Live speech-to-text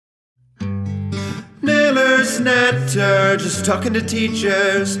Nailers Netter, just talking to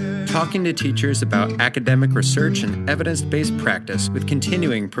teachers. Talking to teachers about academic research and evidence-based practice with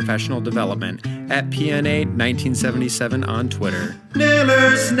continuing professional development at PNA 1977 on Twitter.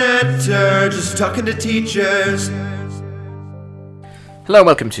 Nailers Netter, just talking to teachers. Hello and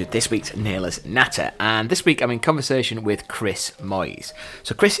welcome to this week's Nailers Natter, and this week I'm in conversation with Chris Moyes.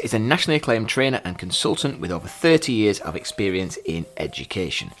 So Chris is a nationally acclaimed trainer and consultant with over 30 years of experience in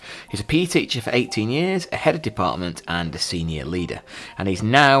education. He's a PE teacher for 18 years, a head of department and a senior leader, and he's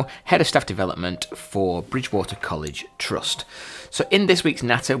now head of staff development for Bridgewater College Trust. So in this week's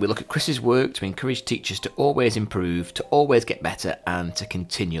Natter, we look at Chris's work to encourage teachers to always improve, to always get better and to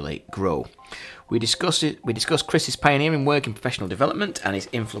continually grow. We discuss Chris's pioneering work in professional development and his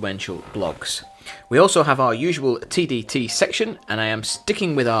influential blogs. We also have our usual TDT section, and I am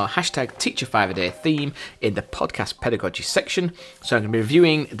sticking with our hashtag Teacher 5-A-Day theme in the podcast pedagogy section. So I'm going to be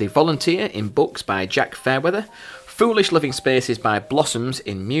reviewing The Volunteer in books by Jack Fairweather, Foolish Living Spaces by Blossoms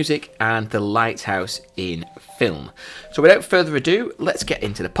in music, and The Lighthouse in film. So without further ado, let's get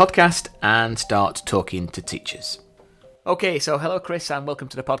into the podcast and start talking to teachers. Okay, so hello Chris and welcome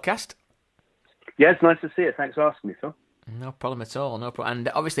to the podcast. Yeah, it's nice to see you. Thanks for asking me, Phil. No problem at all. No problem. And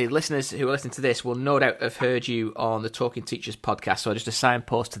obviously, listeners who are listening to this will no doubt have heard you on the Talking Teachers podcast. So just a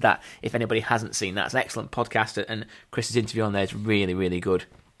signpost to that if anybody hasn't seen that. It's an excellent podcast, and Chris's interview on there is really, really good.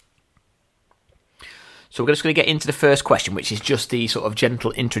 So we're just going to get into the first question, which is just the sort of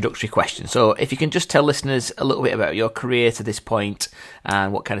gentle introductory question. So if you can just tell listeners a little bit about your career to this point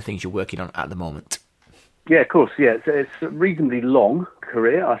and what kind of things you're working on at the moment. Yeah, of course. Yeah, it's a reasonably long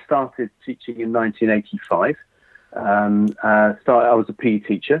career. I started teaching in 1985. I was a PE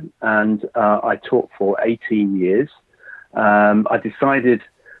teacher, and I taught for 18 years. I decided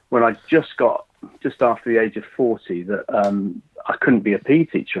when I just after the age of 40 that I couldn't be a PE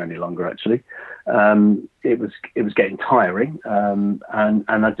teacher any longer. Actually, it was getting tiring, and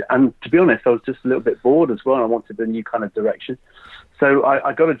to be honest, I was just a little bit bored as well. I wanted a new kind of direction. So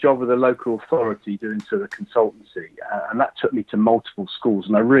I got a job with a local authority doing sort of consultancy, and that took me to multiple schools,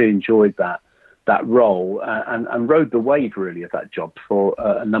 and I really enjoyed that role and rode the wave really of that job for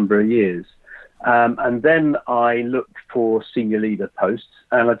a number of years. And then I looked for senior leader posts,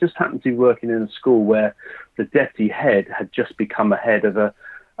 and I just happened to be working in a school where the deputy head had just become a head of a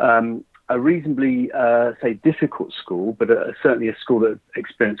reasonably, say, difficult school, but certainly a school that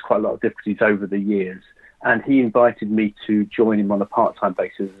experienced quite a lot of difficulties over the years. And he invited me to join him on a part-time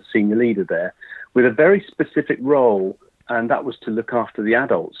basis as a senior leader there with a very specific role, and that was to look after the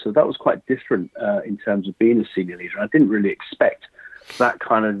adults. So that was quite different in terms of being a senior leader. I didn't really expect that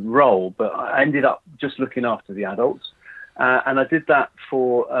kind of role, but I ended up just looking after the adults. And I did that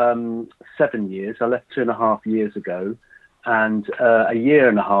for 7 years. I left 2.5 years ago. And a year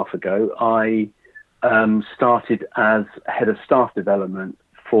and a half ago, I started as head of staff development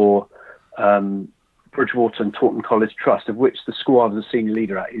for Bridgewater and Taunton College Trust, of which the school I was a senior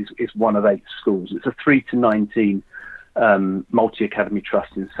leader at is one of 8 schools. It's a 3 to 19 multi-academy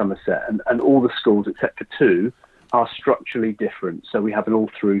trust in Somerset, and all the schools except for 2 are structurally different. So we have an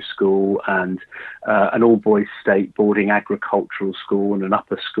all-through school and an all-boys state boarding agricultural school and an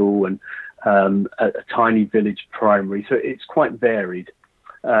upper school and a tiny village primary. So it's quite varied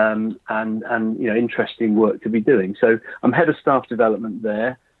and interesting work to be doing. So I'm head of staff development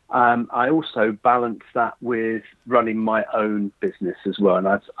there. I also balance that with running my own business as well. And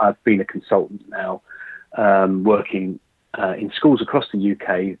I've been a consultant now, working in schools across the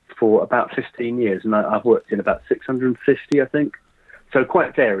UK for about 15 years. And I've worked in about 650, I think. So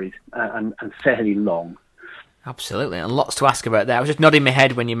quite varied and fairly long. Absolutely, and lots to ask about there. I was just nodding my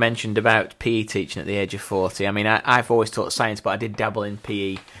head when you mentioned about PE teaching at the age of 40. I mean, I've always taught science, but I did dabble in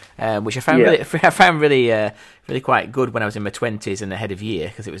PE, which I found really quite good when I was in my 20s and ahead of year,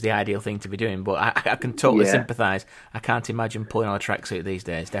 because it was the ideal thing to be doing. But I can totally sympathise. I can't imagine pulling on a tracksuit these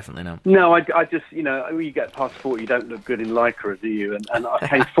days. Definitely not. No, I just, when you get past 40, you don't look good in Lycra, do you? And I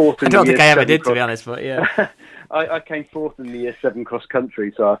came fourth in I don't think I ever did, to be honest, but yeah. I came fourth in the year 7 cross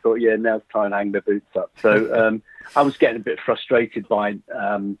country, so I thought, now's time to hang the boots up. So I was getting a bit frustrated by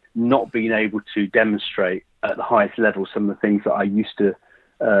not being able to demonstrate at the highest level some of the things that I used to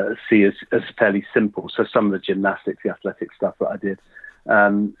see as fairly simple. So some of the gymnastics, the athletic stuff that I did.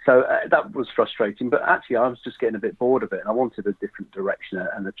 So that was frustrating, but actually I was just getting a bit bored of it, and I wanted a different direction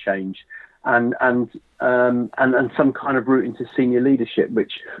and a change. And some kind of route into senior leadership,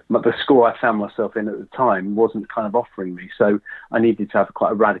 which the school I found myself in at the time wasn't kind of offering me. So I needed to have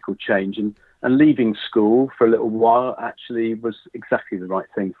quite a radical change. And leaving school for a little while actually was exactly the right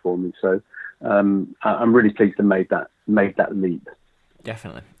thing for me. So I'm really pleased to made that leap.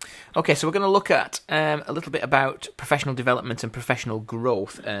 Definitely. Okay, so we're going to look at a little bit about professional development and professional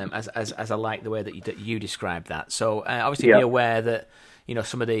growth, as I like the way that you describe that. So obviously be aware that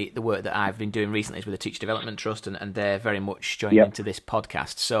some of the work that I've been doing recently is with the Teacher Development Trust, and they're very much joined into this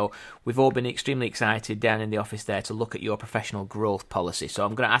podcast. So we've all been extremely excited down in the office there to look at your professional growth policy. So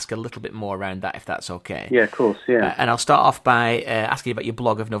I'm going to ask a little bit more around that, if that's okay. Yeah, of course, yeah. And I'll start off by asking you about your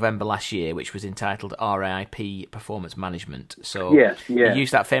blog of November last year, which was entitled RIP Performance Management. So you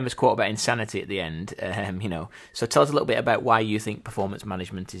used that famous quote about insanity at the end, So tell us a little bit about why you think performance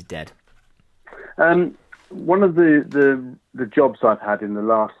management is dead. One of the jobs I've had in the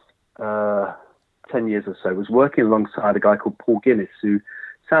last 10 years or so was working alongside a guy called Paul Guinness, who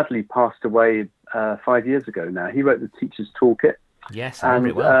sadly passed away 5 years ago now. He wrote the Teacher's Toolkit. Yes, I remember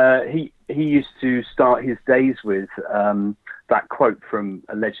it well. He used to start his days with that quote from,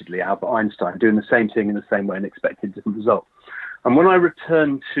 allegedly, Albert Einstein, doing the same thing in the same way and expecting different results. And when I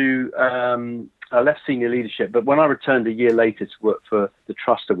returned to... I left senior leadership, but when I returned a year later to work for the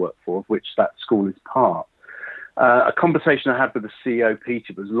trust I work for, of which that school is part, a conversation I had with the CEO,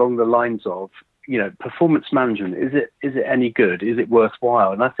 Peter, was along the lines of, performance management, is it any good? Is it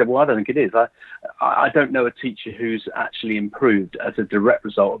worthwhile? And I said, well, I don't think it is. I don't know a teacher who's actually improved as a direct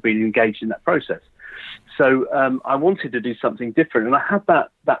result of being engaged in that process. So I wanted to do something different. And I had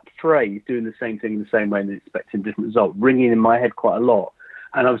that phrase, doing the same thing in the same way and expecting a different result, ringing in my head quite a lot.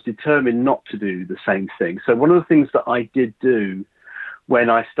 And I was determined not to do the same thing. So one of the things that I did do when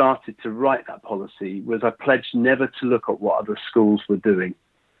I started to write that policy was I pledged never to look at what other schools were doing.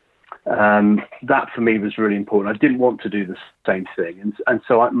 That for me was really important. I didn't want to do the same thing. And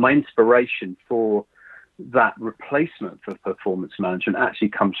so my inspiration for that replacement for performance management actually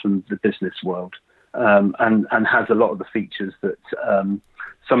comes from the business world, and has a lot of the features that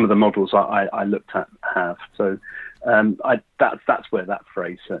some of the models I looked at have. So that's where that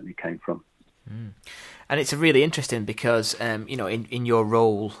phrase certainly came from. And it's really interesting because, in your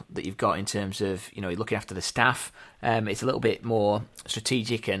role that you've got in terms of, looking after the staff, it's a little bit more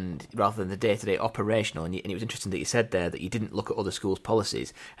strategic and rather than the day-to-day operational. And it was interesting that you said there that you didn't look at other schools'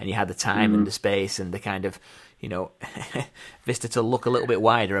 policies and you had the time and the space and the kind of, vista to look a little bit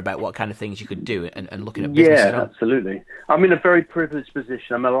wider about what kind of things you could do and looking at business. Yeah, absolutely. I'm in a very privileged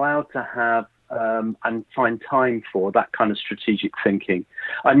position. I'm allowed to have and find time for that kind of strategic thinking.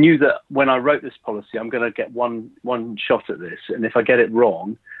 I knew that when I wrote this policy, I'm going to get one shot at this. And if I get it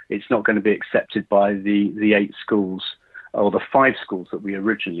wrong, it's not going to be accepted by the 8 schools or the 5 schools that we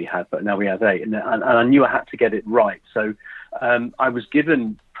originally had, but now we have 8. And I knew I had to get it right. So I was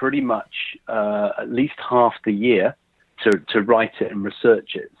given pretty much at least half the year to write it and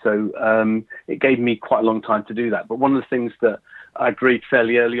research it. So it gave me quite a long time to do that. But one of the things that I agreed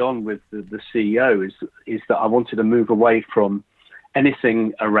fairly early on with the CEO is that I wanted to move away from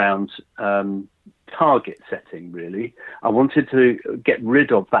anything around target setting, really. I wanted to get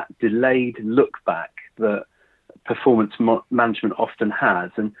rid of that delayed look back that performance management often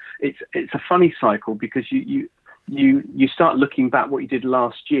has. And it's a funny cycle because you start looking back what you did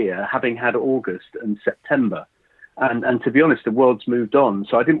last year, having had August and September. And to be honest, the world's moved on.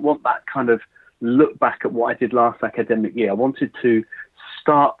 So I didn't want that kind of look back at what I did last academic year. I wanted to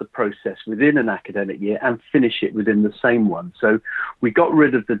start the process within an academic year and finish it within the same one. So we got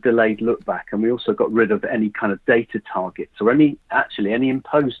rid of the delayed look back, and we also got rid of any kind of data targets or any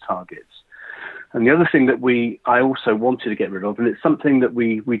imposed targets. And the other thing that I also wanted to get rid of, and it's something that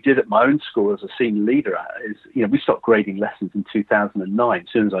we did at my own school as a senior leader, is we stopped grading lessons in 2009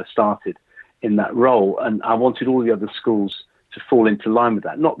 as soon as I started in that role, and I wanted all the other schools to fall into line with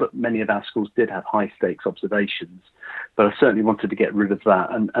that. Not that many of our schools did have high stakes observations, but I certainly wanted to get rid of that.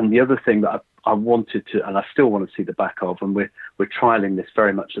 And the other thing that I wanted to, and I still want to see the back of, and we're trialing this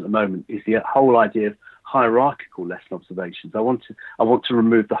very much at the moment, is the whole idea of hierarchical lesson observations. I want to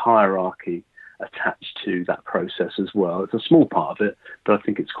remove the hierarchy attached to that process as well. It's a small part of it, but I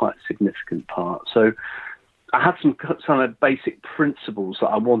think it's quite a significant part. So I had some kind of basic principles that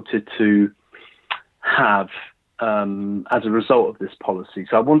I wanted to have as a result of this policy.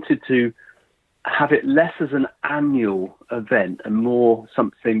 So I wanted to have it less as an annual event and more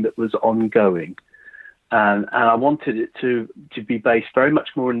something that was ongoing. And I wanted it to be based very much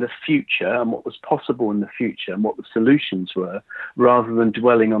more in the future and what was possible in the future and what the solutions were, rather than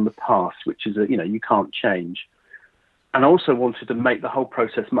dwelling on the past, which is, you can't change. And I also wanted to make the whole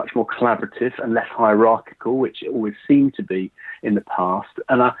process much more collaborative and less hierarchical, which it always seemed to be in the past.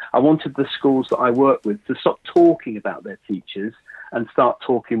 And I wanted the schools that I work with to stop talking about their teachers and start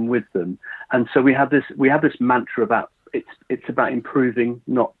talking with them. And so we have this mantra about it's about improving,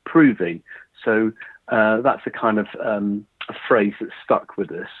 not proving. So that's a kind of a phrase that stuck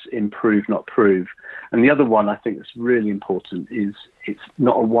with us: improve, not prove. And the other one I think that's really important is it's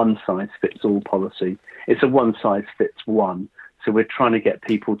not a one-size-fits-all policy. It's a one-size-fits-one. So we're trying to get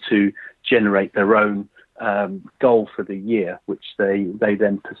people to generate their own goal for the year, which they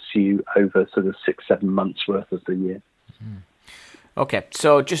then pursue over sort of 6-7 months worth of the year. Okay,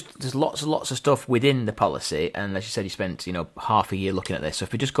 so there's lots and lots of stuff within the policy, and as you said, you spent half a year looking at this. So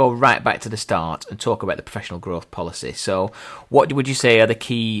if we just go right back to the start and talk about the professional growth policy, so what would you say are the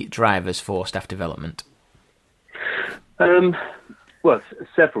key drivers for staff development? Well,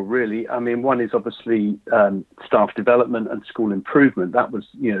 several really. I mean, one is obviously staff development and school improvement. That was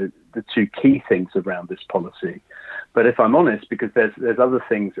the two key things around this policy. But if I'm honest, because there's other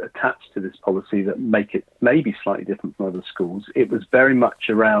things attached to this policy that make it maybe slightly different from other schools, it was very much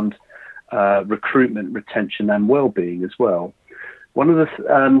around recruitment, retention, and well-being as well. One of the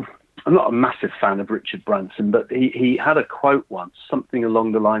I'm not a massive fan of Richard Branson, but he had a quote once, something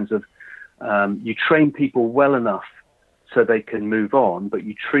along the lines of, "You train people well enough so they can move on, but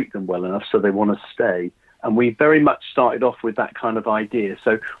you treat them well enough so they want to stay." And we very much started off with that kind of idea.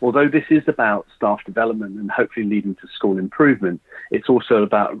 So although this is about staff development and hopefully leading to school improvement, it's also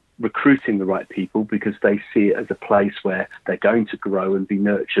about recruiting the right people because they see it as a place where they're going to grow and be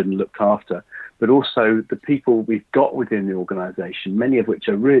nurtured and looked after. But also the people we've got within the organisation, many of which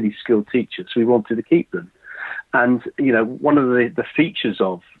are really skilled teachers, we wanted to keep them. And, one of the features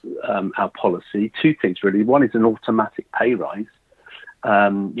of our policy, two things really. One is an automatic pay rise.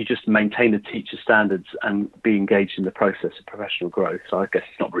 You just maintain the teacher standards and be engaged in the process of professional growth. So I guess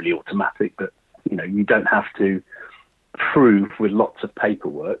it's not really automatic, but, you don't have to prove with lots of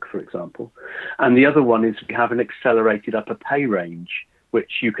paperwork, for example. And the other one is we have an accelerated upper pay range,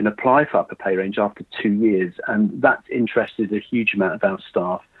 which you can apply for upper pay range after 2 years. And that's interested a huge amount of our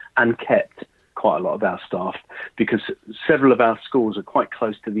staff and kept quite a lot of our staff because several of our schools are quite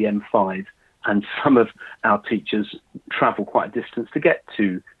close to the M5. And some of our teachers travel quite a distance to get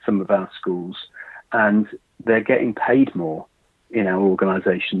to some of our schools, and they're getting paid more in our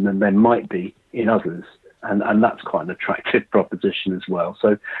organisation than they might be in others. And that's quite an attractive proposition as well.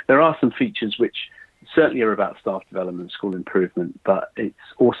 So there are some features which certainly are about staff development, school improvement, but it's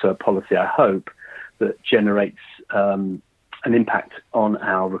also a policy, I hope, that generates an impact on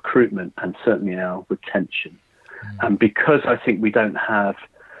our recruitment and certainly our retention. And because I think we don't have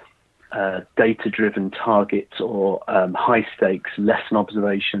data-driven targets or high-stakes lesson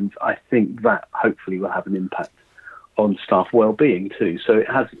observations, I think that hopefully will have an impact on staff well-being too. So it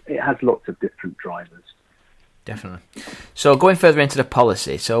has lots of different drivers. Definitely. So going further into the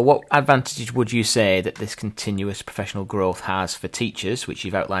policy, so what advantages would you say that this continuous professional growth has for teachers, which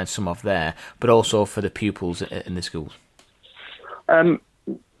you've outlined some of there, but also for the pupils in the schools?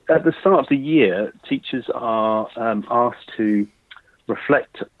 At the start of the year, teachers are asked to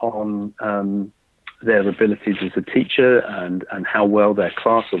reflect on their abilities as a teacher and how well their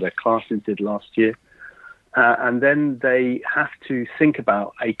class or their classes did last year. And then they have to think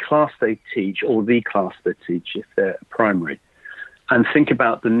about a class they teach or the class they teach if they're primary, and think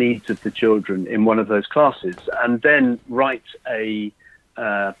about the needs of the children in one of those classes, and then write a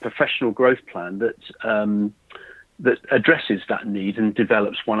professional growth plan that addresses that need and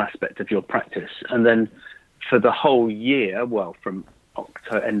develops one aspect of your practice. And then for the whole year, well, from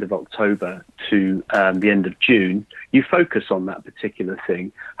end of October to the end of June, you focus on that particular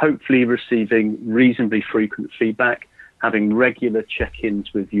thing, hopefully receiving reasonably frequent feedback, having regular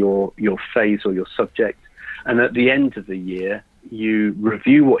check-ins with your phase or your subject. And at the end of the year, you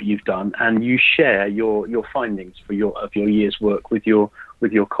review what you've done and you share your findings of your year's work with your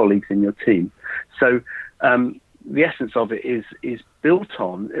colleagues in your team. So the essence of it is built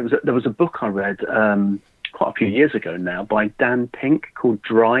on, there was a book I read quite a few years ago now by Dan Pink called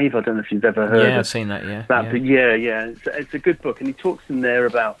Drive. I don't know if you've ever heard. Yeah, I've seen that. Yeah, but yeah. It's a good book, and he talks in there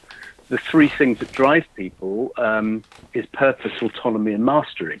about the three things that drive people: is purpose, autonomy, and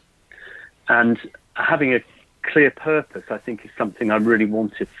mastery. And having a clear purpose, I think, is something I really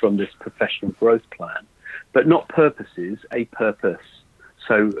wanted from this professional growth plan, but not purposes, a purpose.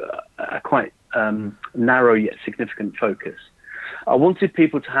 So a quite narrow yet significant focus. I wanted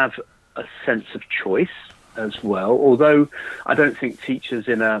people to have a sense of choice as well, although I don't think teachers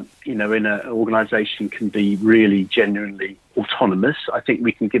in an organisation can be really genuinely autonomous. I think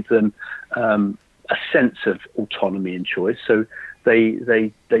we can give them a sense of autonomy and choice. So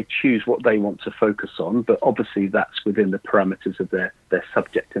they choose what they want to focus on, but obviously that's within the parameters of their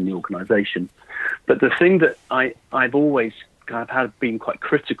subject in the organisation. But the thing that I've been quite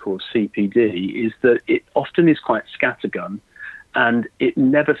critical of CPD is that it often is quite scattergun, and it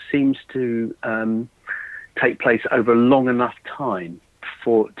never seems to take place over a long enough time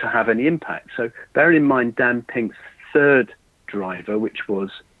to have any impact. So bearing in mind Dan Pink's third driver, which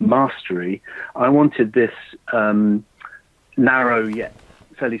was mastery, I wanted this narrow yet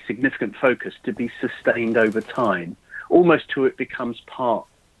fairly significant focus to be sustained over time, almost till it becomes part,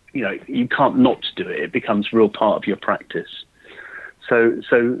 you can't not do it. It becomes real part of your practice. So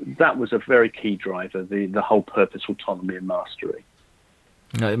that was a very key driver, the whole purpose, autonomy and mastery.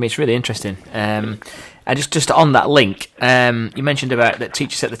 No, I mean, it's really interesting. And just on that link, you mentioned about that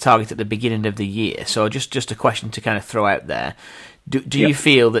teachers set the target at the beginning of the year. So just a question to kind of throw out there. Do you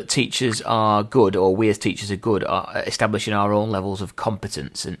feel that teachers are good, or we as teachers are good, at establishing our own levels of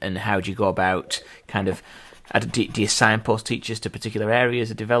competence? And how do you go about kind of, do you signpost teachers to particular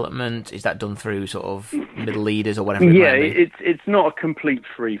areas of development? Is that done through sort of middle leaders or whatever? Yeah, it's not a complete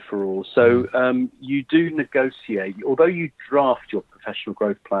free-for-all. So you do negotiate, although you draft your professional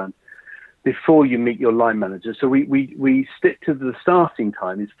growth plan before you meet your line manager. So we stick to the starting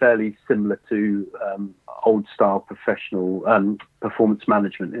time is fairly similar to old-style professional performance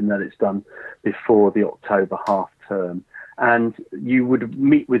management, in that it's done before the October half term. And you would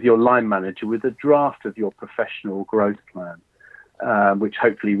meet with your line manager with a draft of your professional growth plan, which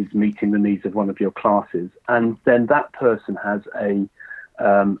hopefully was meeting the needs of one of your classes. And then that person has a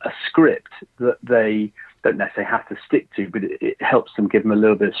script that they don't necessarily have to stick to, but it helps them, give them a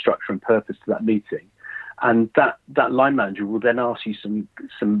little bit of structure and purpose to that meeting. And that line manager will then ask you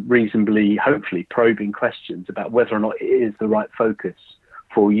some reasonably, hopefully, probing questions about whether or not it is the right focus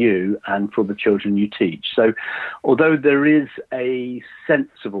for you and for the children you teach. So although there is a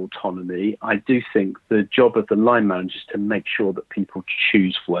sense of autonomy, I do think the job of the line manager is to make sure that people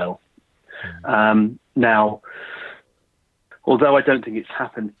choose well. Now, although I don't think it's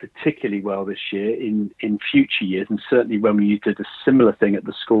happened particularly well this year, in future years, and certainly when we did a similar thing at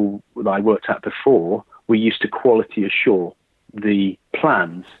the school that I worked at before, we used to quality assure the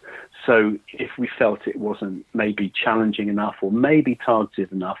plans. So if we felt it wasn't maybe challenging enough or maybe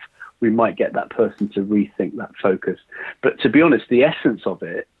targeted enough, we might get that person to rethink that focus. But to be honest, the essence of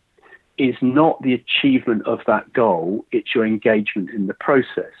it is not the achievement of that goal, it's your engagement in the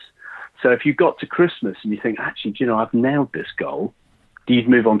process. So if you got to Christmas and you think, actually, I've nailed this goal, do you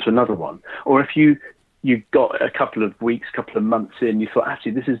move on to another one? Or if you got a couple of weeks, couple of months in, you thought,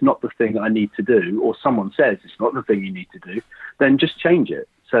 actually, this is not the thing I need to do, or someone says it's not the thing you need to do, then just change it.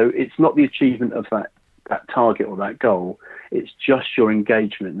 So it's not the achievement of that target or that goal. It's just your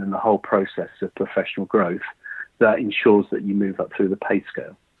engagement in the whole process of professional growth that ensures that you move up through the pay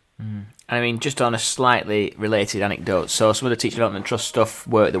scale. I mean, just on a slightly related anecdote, so some of the Teacher Development Trust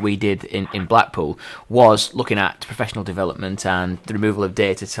work that we did in Blackpool was looking at professional development and the removal of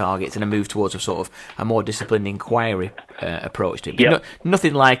data targets and a move towards a sort of a more disciplined inquiry approach to it. But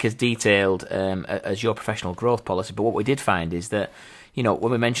nothing like as detailed as your professional growth policy, but what we did find is that,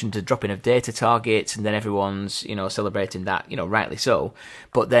 when we mentioned the dropping of data targets and then everyone's, celebrating that, rightly so,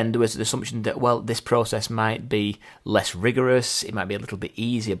 but then there was the assumption that, well, this process might be less rigorous, it might be a little bit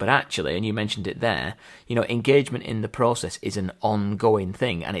easier, but actually, and you mentioned it there, engagement in the process is an ongoing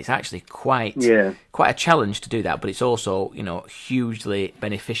thing, and it's actually quite a challenge to do that, but it's also, hugely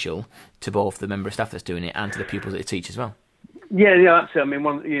beneficial to both the member of staff that's doing it and to the pupils that they teach as well. Yeah, absolutely. I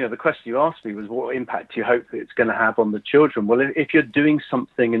mean, the question you asked me was, what impact do you hope it's going to have on the children? Well, if you're doing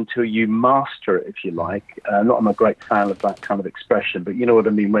something until you master it, if you like, I'm a great fan of that kind of expression, but you know what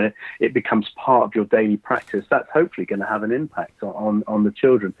I mean, when it becomes part of your daily practice, that's hopefully going to have an impact on the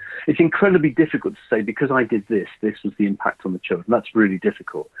children. It's incredibly difficult to say, because I did this was the impact on the children. That's really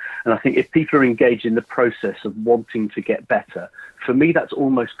difficult. And I think if people are engaged in the process of wanting to get better, for me, that's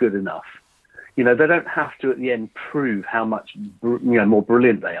almost good enough. They don't have to at the end prove how much more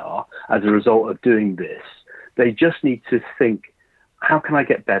brilliant they are as a result of doing this. They just need to think, how can I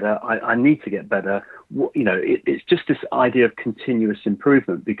get better? I need to get better. It's just this idea of continuous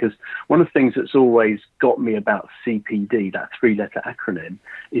improvement, because one of the things that's always got me about CPD, that 3-letter acronym,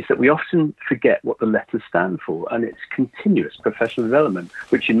 is that we often forget what the letters stand for, and it's continuous professional development,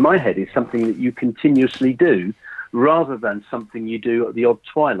 which in my head is something that you continuously do rather than something you do at the odd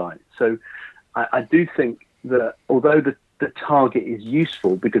twilight. So I do think that although the target is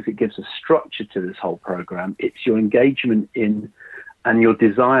useful because it gives a structure to this whole program, it's your engagement in and your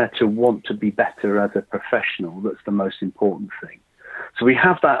desire to want to be better as a professional that's the most important thing. So we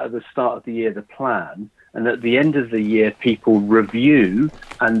have that at the start of the year, the plan, and at the end of the year, people review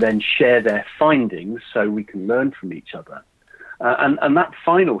and then share their findings so we can learn from each other. And that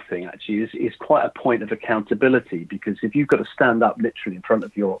final thing actually is quite a point of accountability, because if you've got to stand up literally in front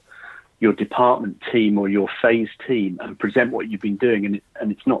of your your department team or your phase team and present what you've been doing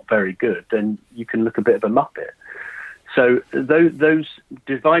and it's not very good, then you can look a bit of a muppet. So those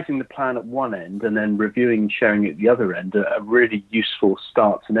devising the plan at one end and then reviewing and sharing it at the other end are really useful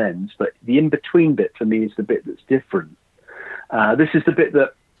starts and ends. But the in-between bit for me is the bit that's different. This is the bit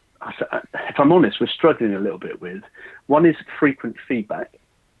that, if I'm honest, we're struggling a little bit with. One is frequent feedback.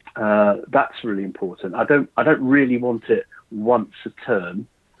 That's really important. I don't really want it once a term,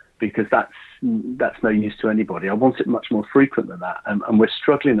 because that's no use to anybody. I want it much more frequent than that, and we're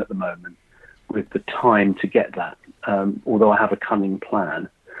struggling at the moment with the time to get that, although I have a cunning plan.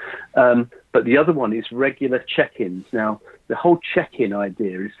 But the other one is regular check-ins. Now, the whole check-in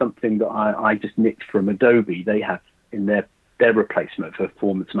idea is something that I just nicked from Adobe. They have in their replacement for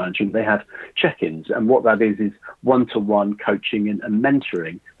performance management, they have check-ins. And what that is one-to-one coaching and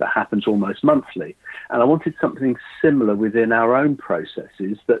mentoring that happens almost monthly. And I wanted something similar within our own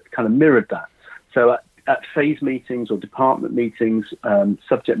processes that kind of mirrored that. So at phase meetings or department meetings,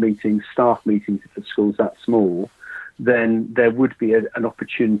 subject meetings, staff meetings, if the school's that small, then there would be an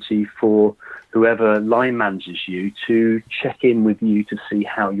opportunity for whoever line manages you to check in with you to see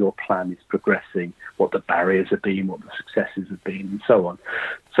how your plan is progressing, what the barriers have been, what the successes have been, and so on.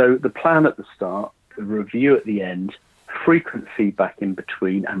 So the plan at the start, the review at the end, frequent feedback in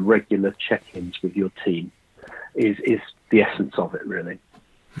between, and regular check-ins with your team is the essence of it, really.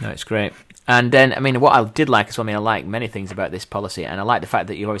 No, it's great. And then, I mean, what I did like as well, I like many things about this policy, and I like the fact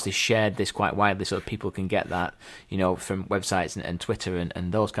that you obviously shared this quite widely so that people can get that, from websites and Twitter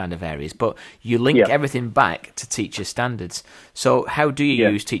and those kind of areas. But you link everything back to teacher standards. So how do you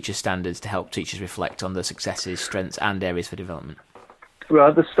use teacher standards to help teachers reflect on their successes, strengths, and areas for development? Well,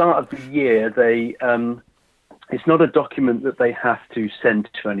 at the start of the year, it's not a document that they have to send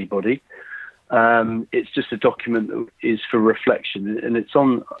to anybody. It's just a document that is for reflection, and it's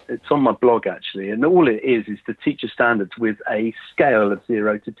on my blog actually. And all it is the teacher standards with a scale of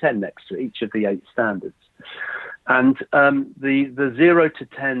 0 to 10 next to each of the 8 standards. And the 0 to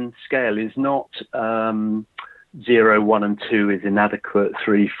 10 scale is not 0, 1, and 2 is inadequate,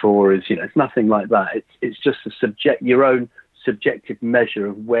 3, 4 is it's nothing like that. It's just your own subjective measure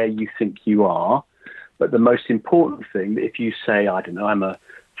of where you think you are. But the most important thing, if you say, I don't know, I'm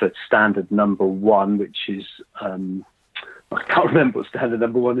for standard number 1, which is I can't remember what standard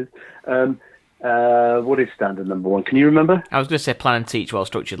number 1 is. What is standard number 1? Can you remember? I was going to say plan and teach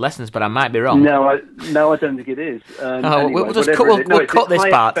well-structured lessons, but I might be wrong. No, I don't think it is. Anyway, we'll cut this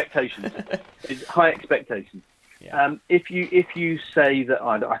part. Expectations. It's high expectations. Yeah. If you say that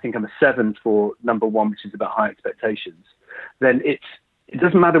I think I'm a 7 for number 1, which is about high expectations, then it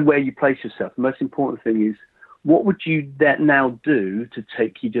doesn't matter where you place yourself. The most important thing is, what would you now do to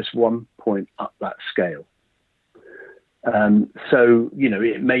take you just 1 point up that scale? So,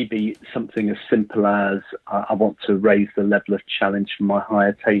 it may be something as simple as I want to raise the level of challenge for my high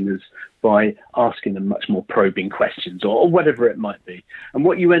attainers by asking them much more probing questions or whatever it might be. And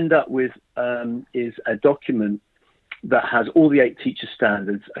what you end up with is a document that has all the 8 teacher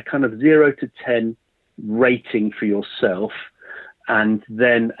standards, a kind of 0 to 10 rating for yourself, and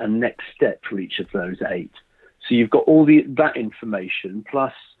then a next step for each of those 8. So you've got all that information,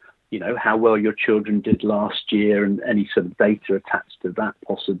 plus, how well your children did last year and any sort of data attached to that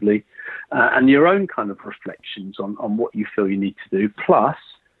possibly, and your own kind of reflections on what you feel you need to do, plus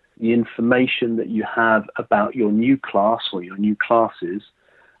the information that you have about your new class or your new classes,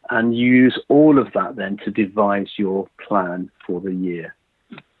 and use all of that then to devise your plan for the year.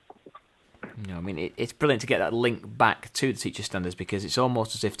 It's brilliant to get that link back to the teacher standards, because it's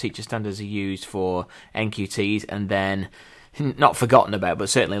almost as if teacher standards are used for NQTs and then not forgotten about, but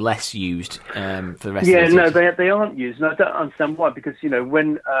certainly less used for the rest of the teachers. No, they aren't used, and I don't understand why, because,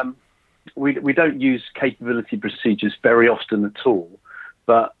 when we don't use capability procedures very often at all,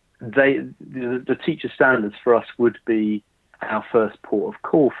 but the teacher standards for us would be our first port of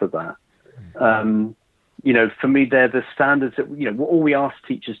call for that. For me, they're the standards that, what all we ask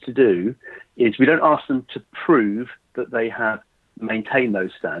teachers to do is we don't ask them to prove that they have maintained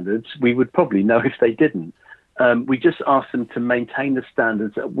those standards. We would probably know if they didn't. We just ask them to maintain the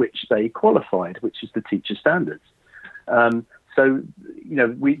standards at which they qualified, which is the teacher standards.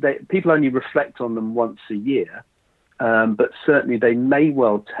 People only reflect on them once a year, but certainly they may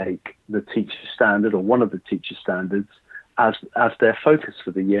well take the teacher standard or one of the teacher standards as their focus for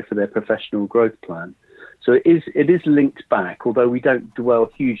the year for their professional growth plan. So it is linked back, although we don't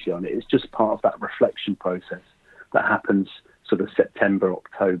dwell hugely on it. It's just part of that reflection process that happens sort of September,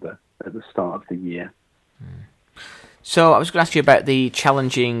 October at the start of the year. So I was going to ask you about the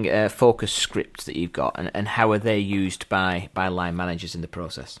challenging focus scripts that you've got, and how are they used by line managers in the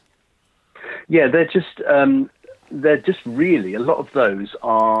process? Yeah, they're just really, a lot of those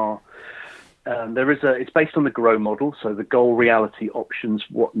are, it's based on the GROW model, so the goal, reality, options,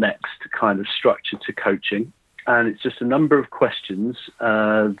 what next kind of structure to coaching. And it's just a number of questions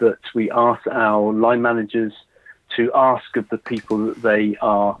that we ask our line managers to ask of the people that they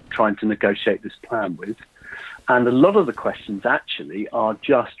are trying to negotiate this plan with. And a lot of the questions actually are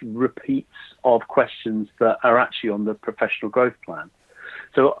just repeats of questions that are actually on the professional growth plan.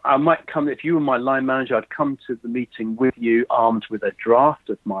 So I might come, if you were my line manager, I'd come to the meeting with you armed with a draft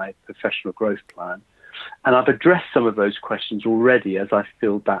of my professional growth plan. And I've addressed some of those questions already as I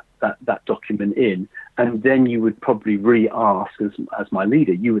filled that document in. And then you would probably re-ask, as my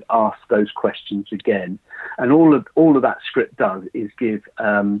leader, you would ask those questions again. And all of that script does is give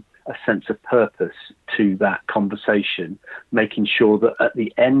a sense of purpose to that conversation, making sure that at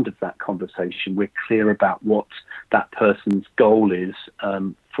the end of that conversation, we're clear about what that person's goal is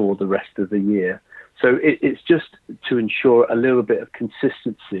for the rest of the year. So it's just to ensure a little bit of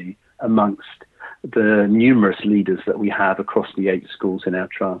consistency amongst the numerous leaders that we have across the 8 schools in our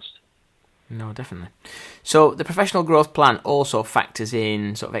trust. No, definitely. So the professional growth plan also factors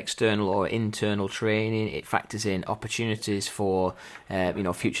in sort of external or internal training. It factors in opportunities for,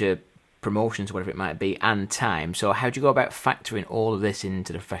 future promotions, whatever it might be, and time. So how do you go about factoring all of this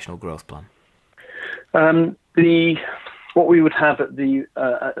into the professional growth plan? What we would have at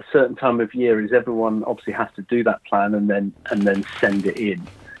a certain time of year is everyone obviously has to do that plan and then send it in.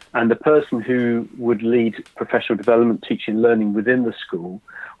 And the person who would lead professional development, teaching, learning within the school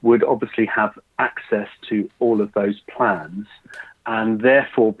would obviously have access to all of those plans and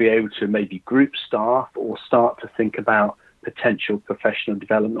therefore be able to maybe group staff or start to think about potential professional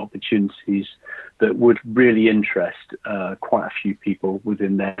development opportunities that would really interest quite a few people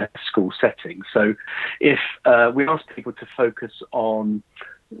within their school setting. So if we ask people to focus on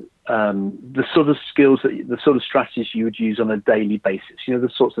the sort of skills, the sort of strategies you would use on a daily basis,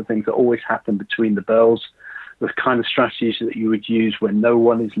 the sorts of things that always happen between the bells, the kind of strategies that you would use when no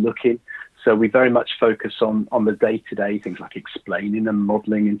one is looking. So we very much focus on the day-to-day, things like explaining and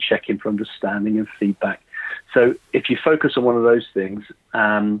modelling and checking for understanding and feedback. So if you focus on one of those things,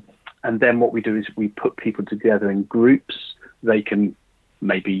 and then what we do is we put people together in groups. They can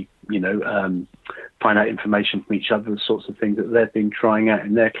maybe, find out information from each other, the sorts of things that they've been trying out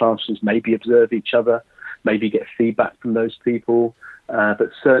in their classes, maybe observe each other, maybe get feedback from those people.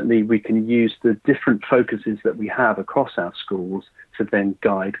 But certainly we can use the different focuses that we have across our schools to then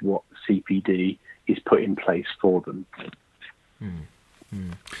guide what CPD is put in place for them.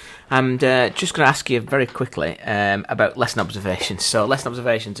 I'm just going to ask you very quickly about lesson observations. So lesson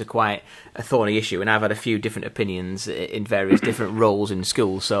observations are quite a thorny issue, and I've had a few different opinions in various different roles in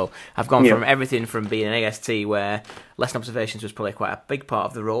schools. So I've gone from everything from being an AST where lesson observations was probably quite a big part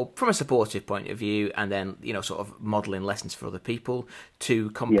of the role from a supportive point of view, and then sort of modelling lessons for other people, to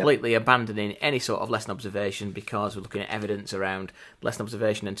completely abandoning any sort of lesson observation because we're looking at evidence around lesson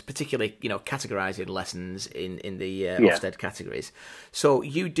observation and particularly categorising lessons in the Ofsted categories. So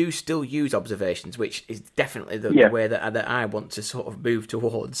you do still use observations, which is definitely the way that I want to sort of move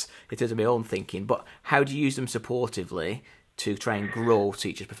towards in terms of my own thinking. But how do you use them supportively to try and grow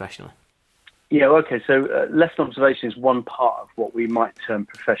teachers professionally? Yeah, okay. So lesson observation is one part of what we might term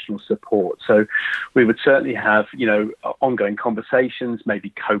professional support. So we would certainly have, ongoing conversations,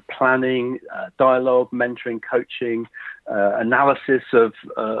 maybe co-planning, dialogue, mentoring, coaching, analysis of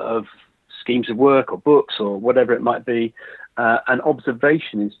schemes of work or books or whatever it might be. And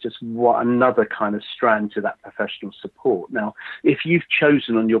observation is just another kind of strand to that professional support. Now, if you've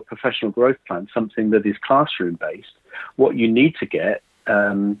chosen on your professional growth plan something that is classroom-based, what you need to get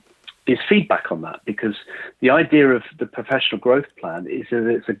is feedback on that, because the idea of the professional growth plan is that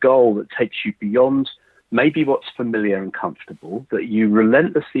it's a goal that takes you beyond maybe what's familiar and comfortable, that you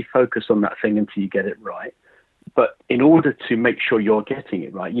relentlessly focus on that thing until you get it right. But in order to make sure you're getting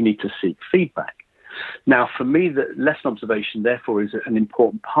it right, you need to seek feedback. Now, for me, the lesson observation, therefore, is an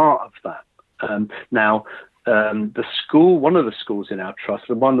important part of that. The school, one of the schools in our trust,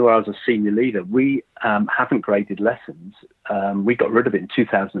 the one where I was a senior leader, we haven't graded lessons. We got rid of it in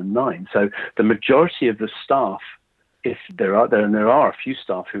 2009. So the majority of the staff, if there are, and there are a few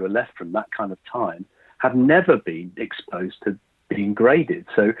staff who are left from that kind of time, have never been exposed to being graded.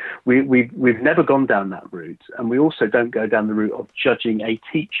 So we've never gone down that route. And we also don't go down the route of judging a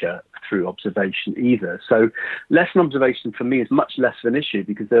teacher through observation either. So lesson observation for me is much less of an issue,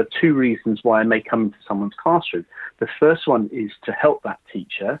 because there are two reasons why I may come into someone's classroom. The first one is to help that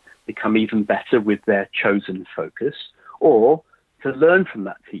teacher become even better with their chosen focus, or to learn from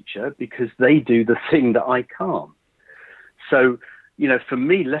that teacher because they do the thing that I can't. So, for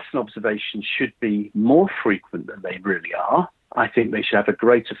me, lesson observations should be more frequent than they really are. I think they should have a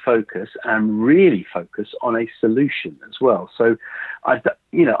greater focus and really focus on a solution as well. So, I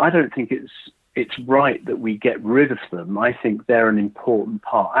don't think it's right that we get rid of them. I think they're an important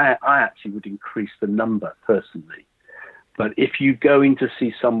part. I actually would increase the number personally. But if you go in to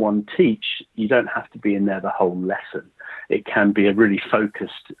see someone teach, you don't have to be in there the whole lesson. It can be a really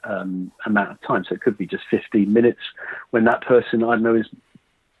focused amount of time. So it could be just 15 minutes when that person, I know, is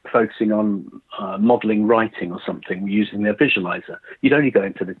focusing on modelling writing or something using their visualizer. You'd only go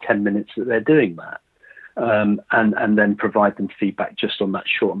into the 10 minutes that they're doing that and then provide them feedback just on that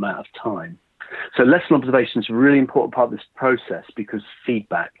short amount of time. So lesson observation is a really important part of this process because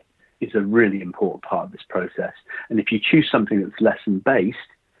feedback is a really important part of this process. And if you choose something that's lesson-based,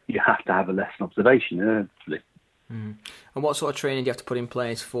 you have to have a lesson observation inevitably. And what sort of training do you have to put in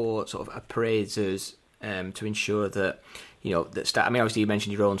place for sort of appraisers to ensure that, that staff, obviously you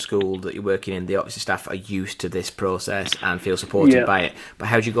mentioned your own school that you're working in, the obviously staff are used to this process and feel supported by it. But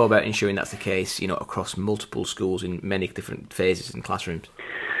how do you go about ensuring that's the case, across multiple schools in many different phases and classrooms?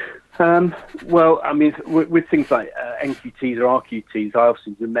 With things like NQTs or RQTs, I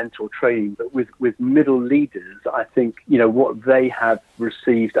obviously do mentor training, but with middle leaders, I think, what they have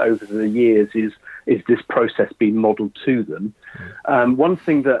received over the years is this process being modelled to them. One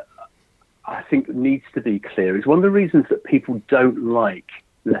thing that I think needs to be clear is one of the reasons that people don't like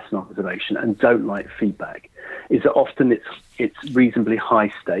lesson observation and don't like feedback is that often it's reasonably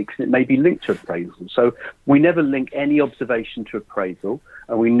high stakes and it may be linked to appraisal. So we never link any observation to appraisal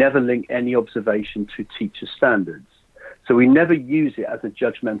and we never link any observation to teacher standards. So we never use it as a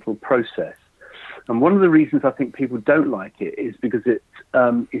judgmental process. And one of the reasons I think people don't like it is because it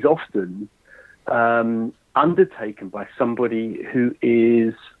is often undertaken by somebody who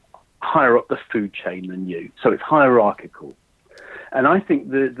is higher up the food chain than you. So it's hierarchical. And I think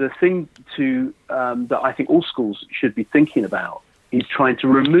the thing that I think all schools should be thinking about is trying to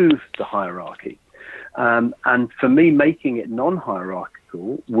remove the hierarchy. And for me, making it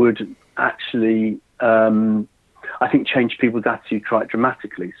non-hierarchical would actually, I think, change people's attitude quite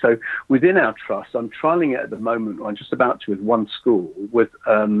dramatically. So within our trust, I'm trialling it at the moment, or I'm just about to, with one school.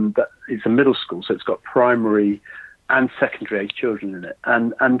 It's a middle school, so it's got primary and secondary age children in it.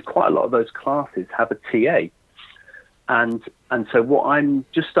 And quite a lot of those classes have a TA. And so what I'm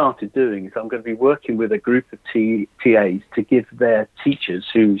just started doing is I'm going to be working with a group of TAs to give their teachers,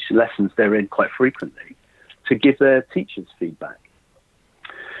 whose lessons they're in quite frequently, to give their teachers feedback.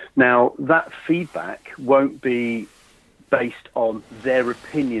 Now, that feedback won't be based on their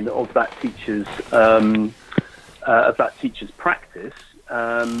opinion of that teacher's practice.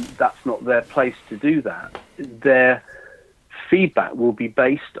 That's not their place to do that. Their feedback will be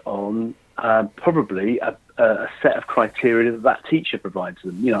based on probably a set of criteria that teacher provides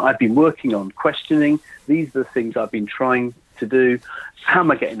them. I've been working on questioning. These are the things I've been trying to do. How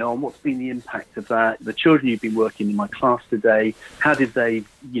am I getting on? What's been the impact of that? The children you've been working in my class today, how did they,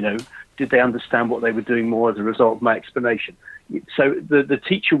 did they understand what they were doing more as a result of my explanation? So the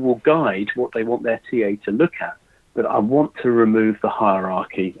teacher will guide what they want their TA to look at, but I want to remove the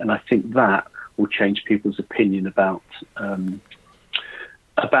hierarchy, and I think that will change people's opinion about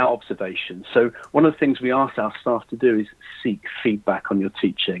observation. So one of the things we ask our staff to do is seek feedback on your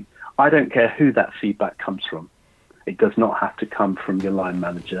teaching. I don't care who that feedback comes from. It does not have to come from your line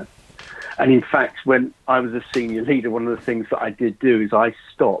manager. And in fact, when I was a senior leader, one of the things that I did do is I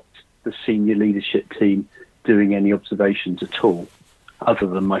stopped the senior leadership team doing any observations at all, other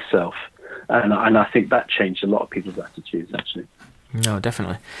than myself. And I think that changed a lot of people's attitudes, actually. No,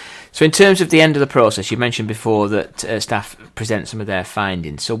 definitely. So in terms of the end of the process, you mentioned before that staff present some of their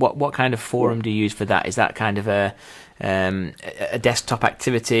findings. So what kind of forum do you use for that? Is that kind of a desktop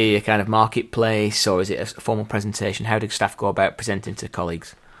activity, a kind of marketplace, or is it a formal presentation? How do staff go about presenting to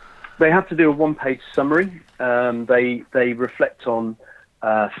colleagues? They have to do a one-page summary. They reflect on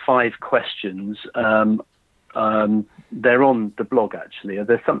 5 questions. They're on the blog, actually.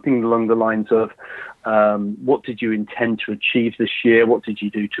 There's something along the lines of what did you intend to achieve this year? What did you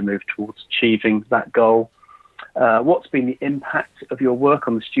do to move towards achieving that goal? What's been the impact of your work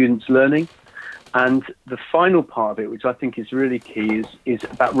on the students' learning? And the final part of it, which I think is really key, is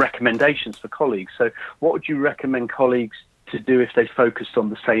about recommendations for colleagues. So what would you recommend colleagues to do if they focused on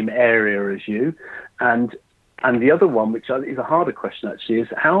the same area as you? And the other one, which is a harder question, actually, is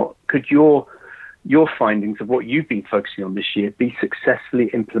how could your findings of what you've been focusing on this year be successfully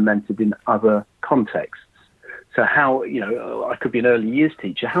implemented in other contexts? So how, I could be an early years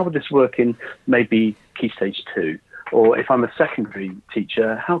teacher. How would this work in maybe Key Stage 2? Or if I'm a secondary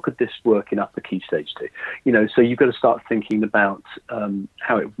teacher, how could this work in upper Key Stage 2? So you've got to start thinking about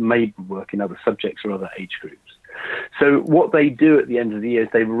how it may work in other subjects or other age groups. So what they do at the end of the year is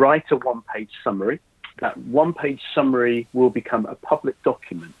they write a one-page summary. That one-page summary will become a public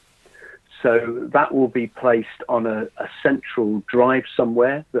document. So that will be placed on a central drive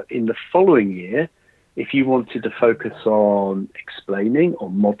somewhere that in the following year, if you wanted to focus on explaining or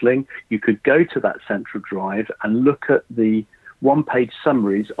modelling, you could go to that central drive and look at the one-page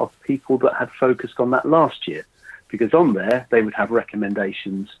summaries of people that had focused on that last year. Because on there, they would have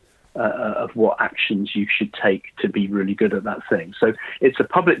recommendations of what actions you should take to be really good at that thing. So it's a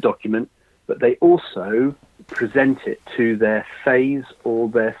public document, but they also present it to their phase or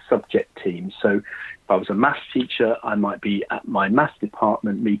their subject team. So if I was a maths teacher, I might be at my maths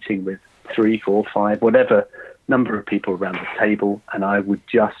department meeting with 3, 4, 5, whatever number of people around the table, and I would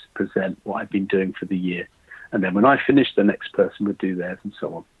just present what I've been doing for the year. And then when I finished, the next person would do theirs and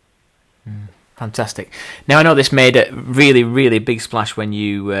so on. Fantastic. Now, I know this made a really, really big splash when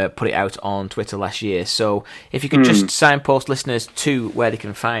you put it out on Twitter last year. So if you could just signpost listeners to where they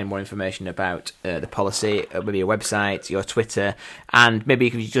can find more information about the policy, maybe your website, your Twitter, and maybe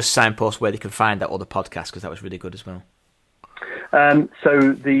you could just signpost where they can find that other podcast, because that was really good as well.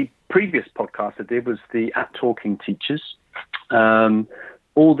 So the previous podcast I did was the At Talking Teachers.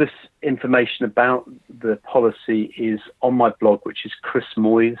 All this information about the policy is on my blog, which is Chris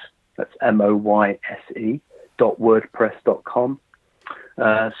Moyse. That's moyse.wordpress.com.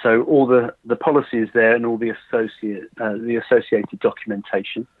 So all the policy is there and all the associated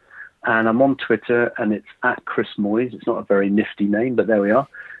documentation. And I'm on Twitter, and it's at Chris Moyse. It's not a very nifty name, but there we are.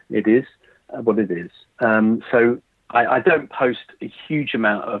 It is what it is. So I don't post a huge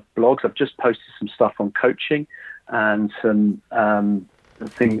amount of blogs. I've just posted some stuff on coaching and some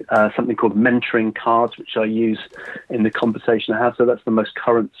something called mentoring cards, which I use in the conversation I have. So that's the most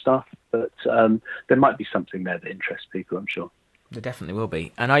current stuff. But there might be something there that interests people, I'm sure. There definitely will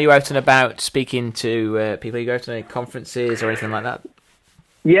be. And are you out and about speaking to people? You go to any conferences or anything like that?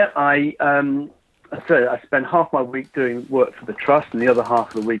 Yeah, I spend half my week doing work for the Trust, and the other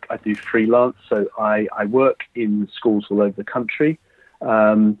half of the week I do freelance. So I work in schools all over the country.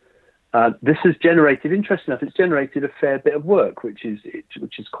 This has generated, interesting enough, it's generated a fair bit of work, which is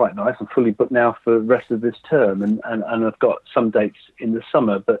quite nice. I'm fully booked now for the rest of this term, and I've got some dates in the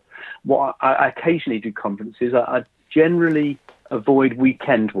summer. But what I occasionally do conferences. I generally avoid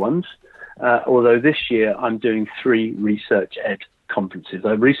weekend ones, although this year I'm doing 3 research ed conferences.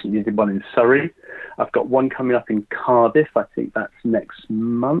 I recently did one in Surrey. I've got one coming up in Cardiff. I think that's next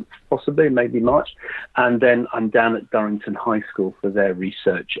month, possibly, maybe March. And then I'm down at Durrington High School for their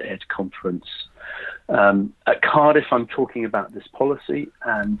research ed conference. At Cardiff, I'm talking about this policy.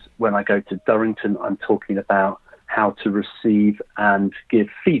 And when I go to Durrington, I'm talking about how to receive and give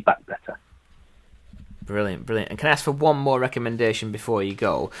feedback better. Brilliant, brilliant. And can I ask for one more recommendation before you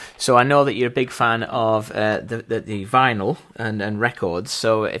go? So I know that you're a big fan of the vinyl and records.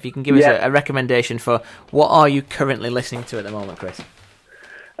 So if you can give us a recommendation for what are you currently listening to at the moment, Chris?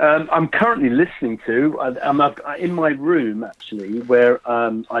 I'm currently listening to, I'm in my room actually, where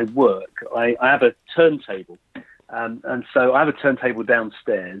I work. I have a turntable. And so I have a turntable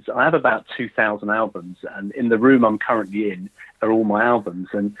downstairs. I have about 2,000 albums, and in the room I'm currently in are all my albums.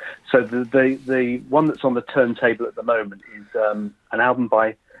 And so the one that's on the turntable at the moment is an album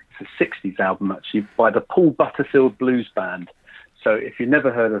it's a 60s album actually, by the Paul Butterfield Blues Band. So if you've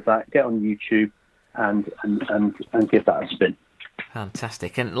never heard of that, get on YouTube and give that a spin.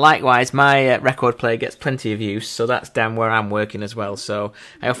 Fantastic. And likewise, my record player gets plenty of use, so that's down where I'm working as well. So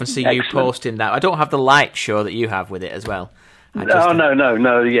I often see you posting that. I don't have the light show that you have with it as well. No.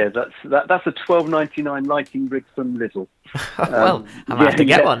 Yeah, that's a $12.99 lighting rig from Lidl. Well, I might have to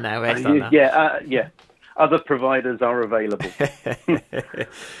get one now based on that. Yeah. Other providers are available.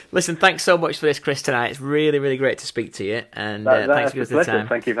 Listen, thanks so much for this, Chris, tonight. It's really, really great to speak to you. And thanks for the time.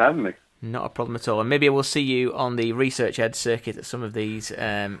 Thank you for having me. Not a problem at all. And maybe we'll see you on the Research Ed circuit at some of these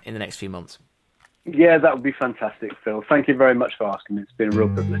in the next few months. Yeah, that would be fantastic, Phil. Thank you very much for asking me. It's been a real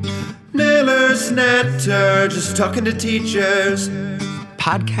privilege. Naylor's Netter, just talking to teachers.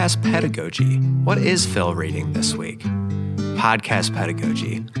 Podcast pedagogy. What is Phil reading this week? Podcast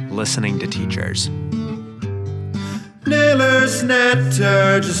pedagogy. Listening to teachers. Naylor's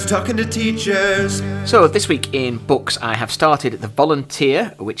Netter, just talking to teachers. So this week in books, I have started The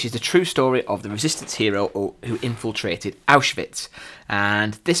Volunteer, which is the true story of the resistance hero who infiltrated Auschwitz.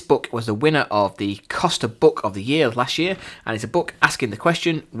 And this book was the winner of the Costa Book of the Year of last year, and it's a book asking the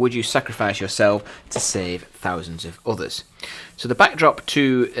question, would you sacrifice yourself to save thousands of others? So the backdrop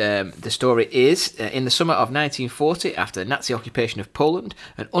to the story is, in the summer of 1940, after the Nazi occupation of Poland,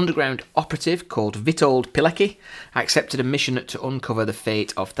 an underground operative called Witold Pilecki accepted a mission to uncover the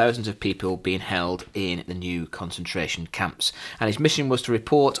fate of thousands of people being held in the new concentration camps. And his mission was to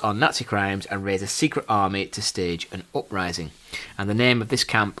report on Nazi crimes and raise a secret army to stage an uprising. And the name of this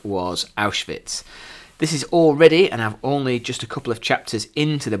camp was Auschwitz. This is already, and I'm only just a couple of chapters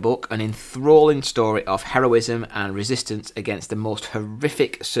into the book, an enthralling story of heroism and resistance against the most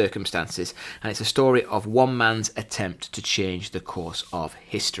horrific circumstances, and it's a story of one man's attempt to change the course of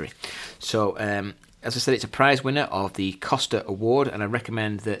history. So, as I said, it's a prize winner of the Costa Award, and I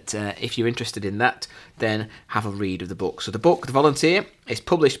recommend that if you're interested in that, then have a read of the book. So the book, The Volunteer, is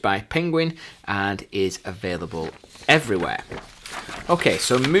published by Penguin and is available everywhere. Okay,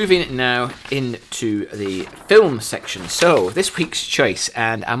 so moving now into the film section. So, this week's choice,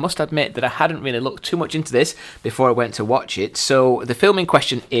 and I must admit that I hadn't really looked too much into this before I went to watch it. So, the film in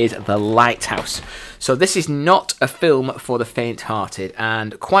question is The Lighthouse. So, this is not a film for the faint-hearted,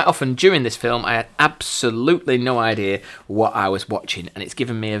 and quite often during this film, I had absolutely no idea what I was watching, and it's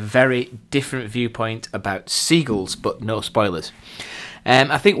given me a very different viewpoint about seagulls, but no spoilers.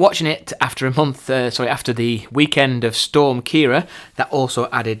 I think watching it after after the weekend of Storm Kira, that also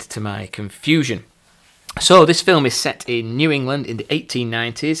added to my confusion. So this film is set in New England in the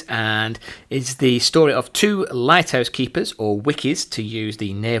 1890s and is the story of two lighthouse keepers, or wickies to use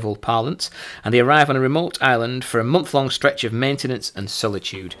the naval parlance, and they arrive on a remote island for a month-long stretch of maintenance and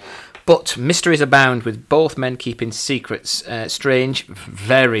solitude. But mysteries abound, with both men keeping secrets. Strange,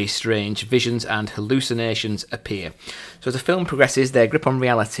 very strange visions and hallucinations appear. So as the film progresses, their grip on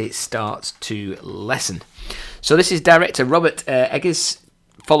reality starts to lessen. So this is director Robert Eggers'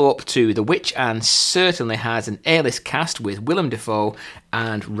 follow-up to The Witch, and certainly has an A-list cast with Willem Dafoe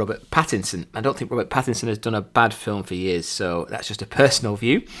and Robert Pattinson. I don't think Robert Pattinson has done a bad film for years, so that's just a personal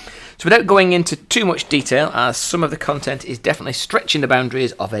view. So without going into too much detail, as some of the content is definitely stretching the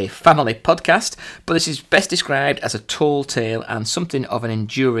boundaries of a family podcast, but this is best described as a tall tale and something of an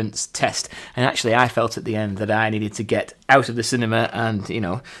endurance test. And actually I felt at the end that I needed to get out of the cinema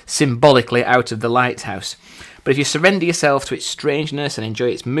and, symbolically out of the lighthouse. But if you surrender yourself to its strangeness and enjoy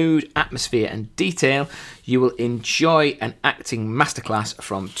its mood, atmosphere and detail, you will enjoy an acting masterclass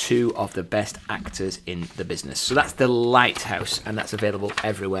from two of the best actors in the business. So that's The Lighthouse, and that's available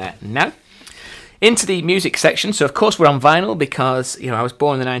everywhere now. Into the music section. So of course we're on vinyl because, I was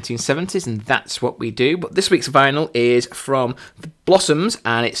born in the 1970s and that's what we do. But this week's vinyl is from The Blossoms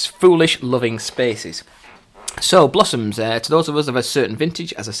and it's Foolish Loving Spaces. So, Blossoms, to those of us of a certain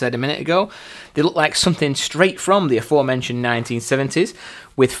vintage, as I said a minute ago, they look like something straight from the aforementioned 1970s,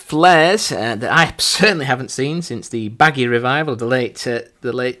 with flares that I certainly haven't seen since the baggy revival of the late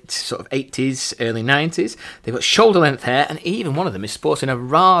sort of 80s, early 90s. They've got shoulder-length hair, and even one of them is sporting a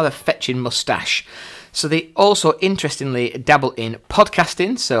rather fetching moustache. So they also, interestingly, dabble in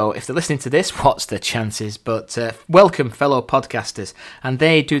podcasting. So if they're listening to this, what's the chances? But welcome, fellow podcasters. And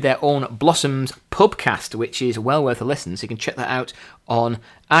they do their own Blossoms Pubcast, which is well worth a listen. So you can check that out on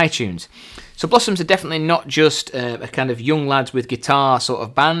iTunes. So Blossoms are definitely not just a kind of young lads with guitar sort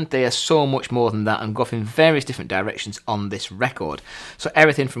of band. They are so much more than that and go off in various different directions on this record. So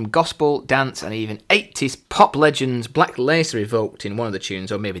everything from gospel, dance and even 80s pop legends. Black Lace are evoked in one of the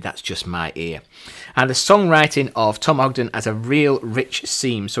tunes, or maybe that's just my ear. And the songwriting of Tom Ogden has a real rich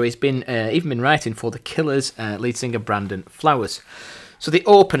seam. So he's been even been writing for The Killers' lead singer Brandon Flowers. So the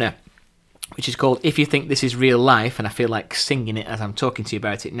opener, which is called If You Think This Is Real Life, and I feel like singing it as I'm talking to you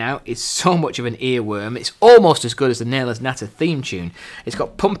about it now, is so much of an earworm. It's almost as good as the Nailers Natter theme tune. It's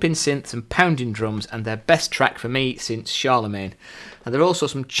got pumping synths and pounding drums, and their best track for me since Charlemagne. And there are also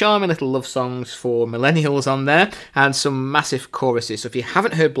some charming little love songs for millennials on there, and some massive choruses. So if you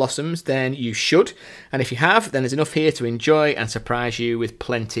haven't heard Blossoms, then you should. And if you have, then there's enough here to enjoy and surprise you with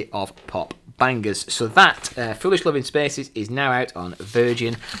plenty of pop bangers. So that, Foolish Loving Spaces, is now out on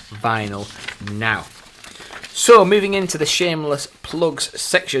Virgin Vinyl now. So moving into the shameless plugs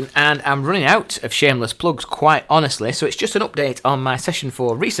section, and I'm running out of shameless plugs, quite honestly, so it's just an update on my session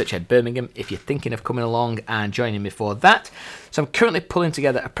for Research Ed Birmingham if you're thinking of coming along and joining me for that. So I'm currently pulling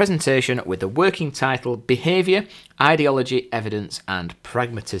together a presentation with the working title Behaviour, Ideology, Evidence and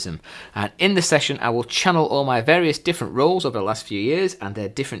Pragmatism. And in the session I will channel all my various different roles over the last few years and their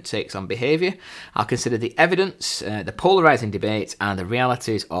different takes on behaviour. I'll consider the evidence, the polarising debate and the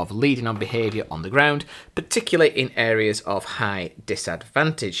realities of leading on behaviour on the ground, particularly in areas of high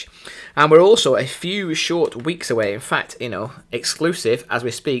disadvantage. And we're also a few short weeks away, in fact, exclusive as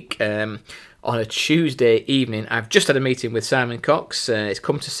we speak, on a Tuesday evening. I've just had a meeting with Simon Cox. He's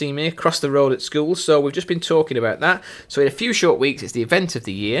come to see me across the road at school, so we've just been talking about that. So in a few short weeks, it's the event of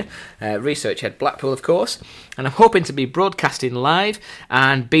the year, Research Head Blackpool, of course, and I'm hoping to be broadcasting live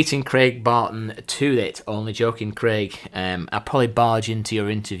and beating Craig Barton to it. Only joking, Craig. I'll probably barge into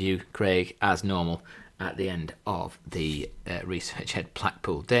your interview, Craig, as normal, at the end of the Research Head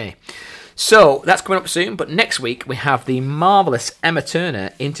Blackpool day. So that's coming up soon, but next week we have the marvellous Emma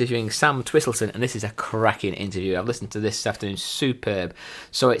Turner interviewing Sam Twistleton, and this is a cracking interview. I've listened to this afternoon, superb.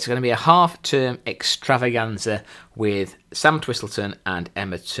 So it's going to be a half-term extravaganza with Sam Twistleton and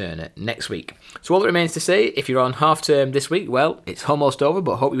Emma Turner next week. So all that remains to say, if you're on half-term this week, well, it's almost over,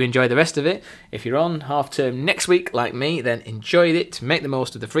 but hope you enjoy the rest of it. If you're on half-term next week, like me, then enjoy it, make the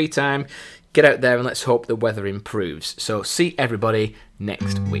most of the free time, get out there and let's hope the weather improves. So see everybody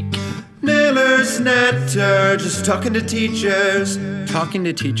next week. Nailers Netter, just talking to teachers. Talking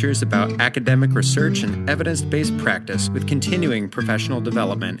to teachers about academic research and evidence-based practice with continuing professional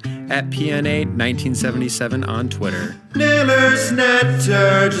development at PNA 1977 on Twitter. Nailers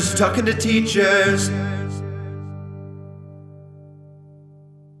Netter, just talking to teachers.